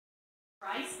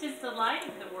Christ is the light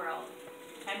of the world.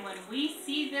 And when we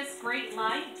see this great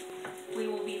light, we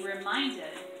will be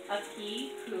reminded of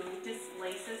he who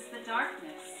displaces the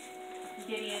darkness.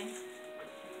 Gideon.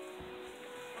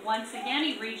 Once again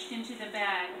he reached into the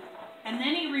bag, and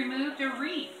then he removed a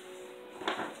wreath.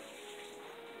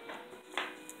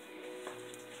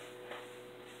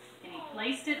 And he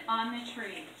placed it on the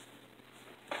tree.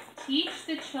 Teach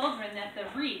the children that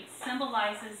the wreath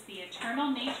symbolizes the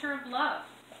eternal nature of love.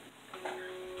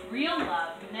 Real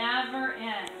love never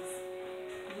ends.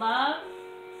 Love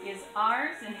is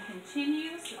ours and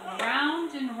continues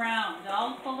round and round,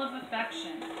 all full of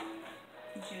affection.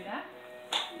 Judah.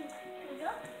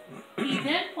 He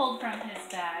then pulled from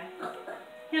his bag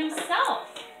himself.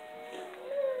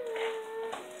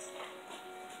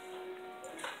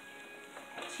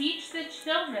 Teach the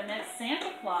children that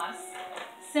Santa Claus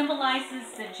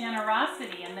symbolizes the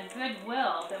generosity and the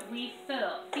goodwill that we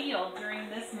feel during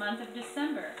this month of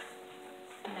December.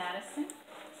 Madison.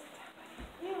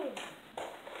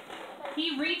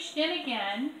 He reached in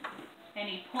again and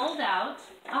he pulled out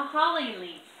a holly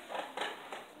leaf.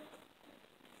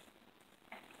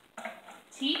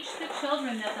 Teach the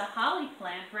children that the holly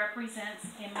plant represents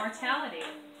immortality.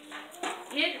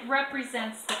 It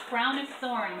represents the crown of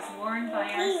thorns worn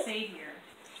by our Savior.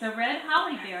 The red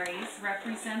holly berries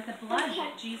represent the blood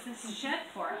that Jesus shed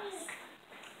for us.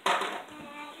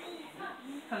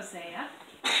 Hosea.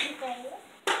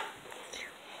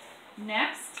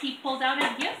 Next, he pulled out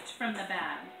a gift from the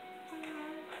bag.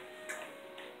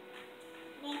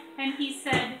 And he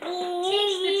said, teach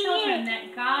the children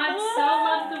that God so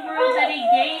loved the world that he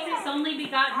gave his only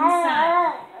begotten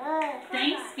Son.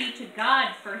 Thanks be to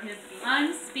God for his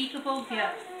unspeakable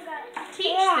gift.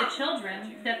 Teach the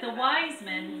children that the wise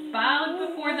men bowed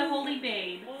before the holy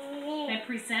babe and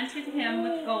presented him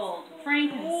with gold,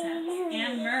 frankincense,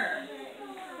 and myrrh.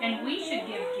 And we should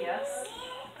give gifts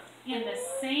in the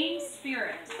same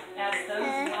spirit as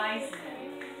those wise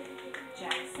men.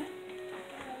 Jackson.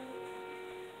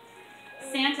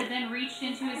 Santa then reached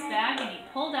into his bag and he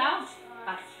pulled out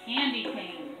a candy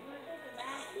cane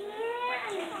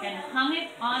and hung it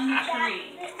on the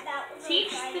tree.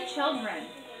 Teach the children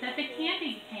that the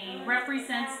candy cane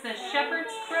represents the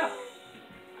shepherd's crook.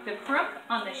 The crook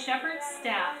on the shepherd's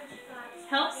staff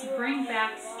helps bring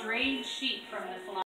back strayed sheep from the flock.